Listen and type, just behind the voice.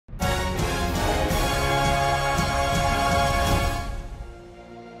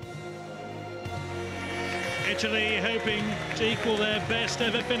Italy hoping to equal their best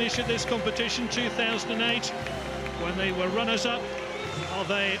ever finish at this competition, 2008, when they were runners-up. Are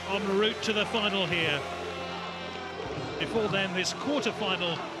they en route to the final here? Before then, this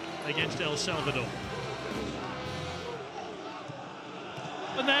quarter-final against El Salvador.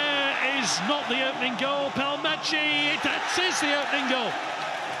 And there is not the opening goal. Palmacci, that is the opening goal.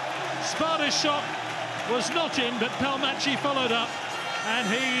 Sparta's shot was not in, but Palmacci followed up, and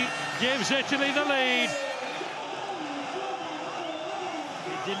he gives Italy the lead.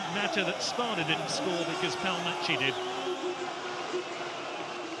 It didn't matter that Sparta didn't score because Palmacci did.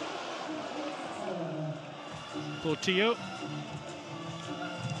 Portillo.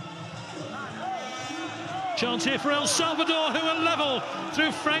 Chance here for El Salvador, who are level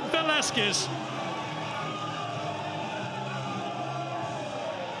through Frank Velasquez.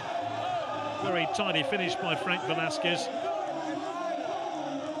 Very tidy finish by Frank Velasquez.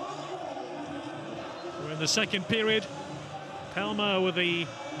 We're in the second period. Palma with the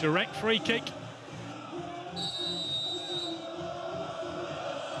direct free kick.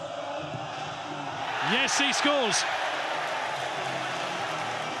 Yes, he scores.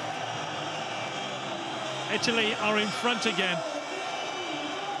 Italy are in front again.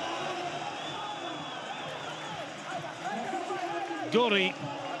 Gori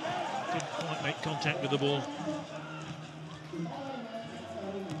didn't quite make contact with the ball.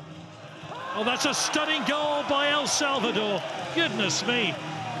 Oh, that's a stunning goal by El Salvador. Goodness me.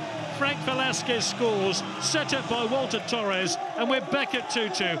 Frank Velasquez scores, set up by Walter Torres, and we're back at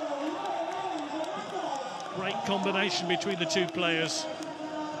 2-2. Great combination between the two players.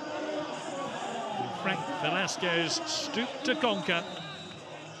 Frank Velasquez stooped to conquer.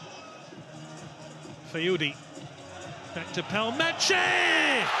 Fiudi. Back to Palmacci!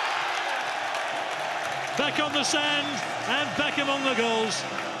 Back on the sand and back among the goals.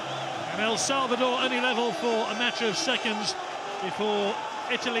 And El Salvador only level for a matter of seconds before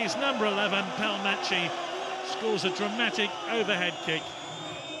Italy's number 11, Palmacci, scores a dramatic overhead kick.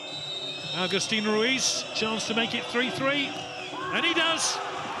 Agustin Ruiz, chance to make it 3-3, and he does!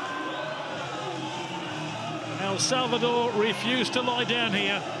 El Salvador refused to lie down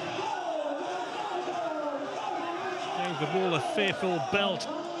here. Gave the ball a fearful belt.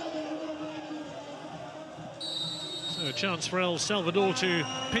 So a chance for El Salvador to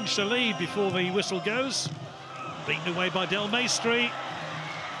pinch the lead before the whistle goes. Beaten away by Del Maestri.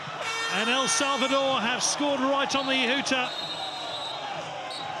 And El Salvador have scored right on the hooter.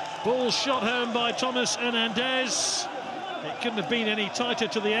 Ball shot home by Thomas Hernandez. It couldn't have been any tighter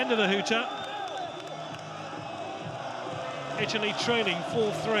to the end of the hooter. Italy trailing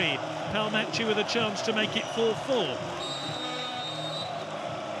 4-3. Palmacci with a chance to make it 4-4.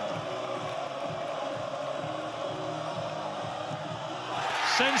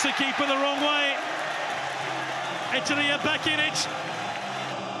 Sends the keeper the wrong way. Italy are back in it.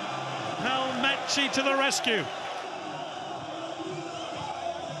 Palmacci to the rescue.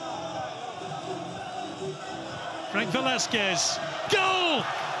 Frank Velasquez. Goal!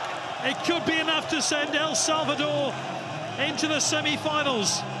 It could be enough to send El Salvador into the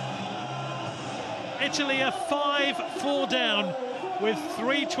semi-finals. Italy are 5-4 down with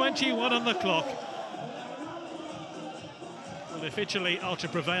 3:21 on the clock. Well, if Italy are to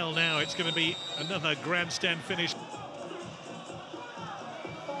prevail now, it's going to be another grandstand finish.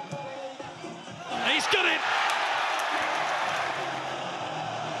 He's got it!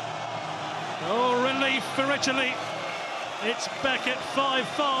 Oh, relief for Italy. It's back at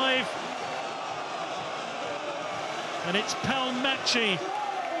 5-5. And it's Palmacci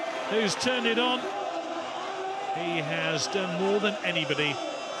who's turned it on. He has done more than anybody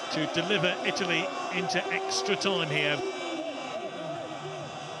to deliver Italy into extra time here.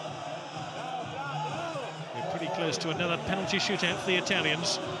 We're pretty close to another penalty shootout for the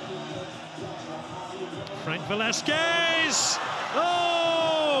Italians. Frank Velasquez!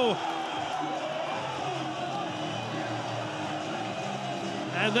 Oh!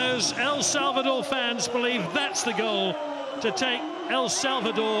 And those El Salvador fans believe that's the goal to take El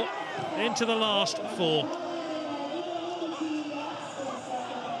Salvador into the last four.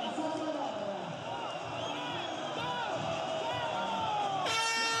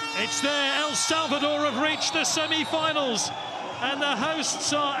 It's there, El Salvador have reached the semi-finals and the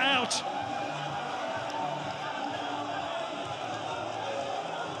hosts are out.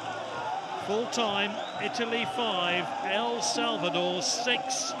 Full time, Italy 5, El Salvador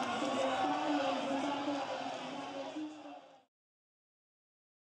 6.